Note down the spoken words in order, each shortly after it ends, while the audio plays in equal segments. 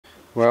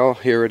Well,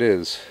 here it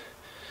is.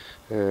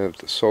 The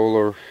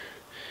solar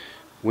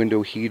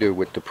window heater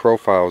with the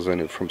profiles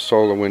in it from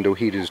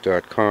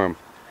SOLARWINDOWHEATERS.com.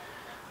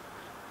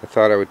 I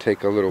thought I would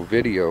take a little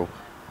video.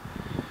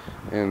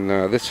 And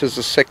this is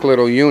a sick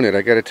little unit,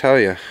 I gotta tell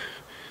you.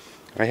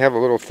 I have a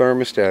little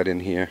thermostat in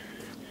here.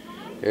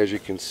 As you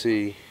can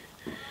see,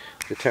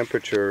 the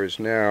temperature is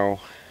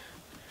now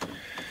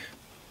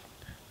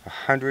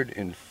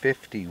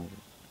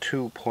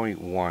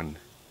 152.1.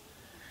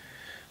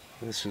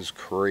 This is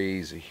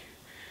crazy.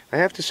 I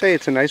have to say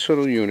it's a nice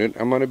little unit.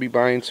 I'm going to be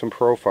buying some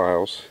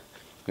profiles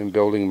and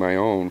building my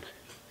own.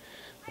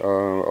 A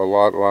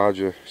lot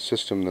larger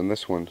system than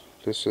this one.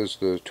 This is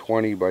the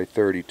 20 by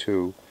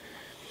 32.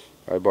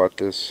 I bought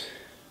this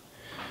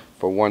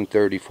for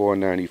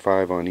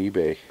 $134.95 on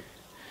eBay.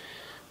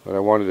 But I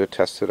wanted to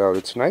test it out.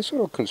 It's a nice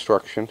little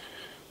construction.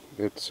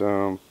 It's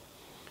I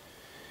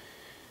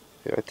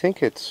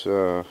think it's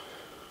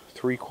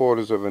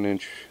 3/4 of an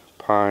inch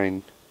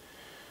pine.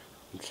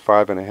 It's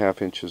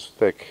 5.5 inches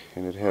thick,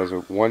 and it has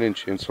a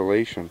 1-inch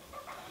insulation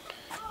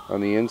on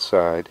the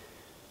inside,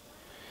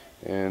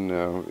 and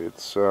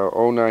it's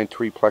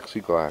 093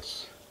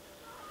 plexiglass.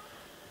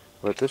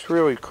 But this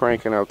really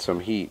cranking out some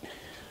heat.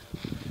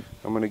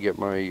 I'm gonna get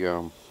my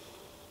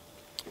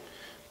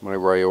my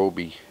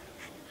Ryobi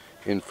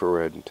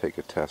infrared and take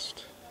a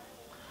test.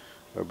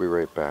 I'll be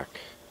right back.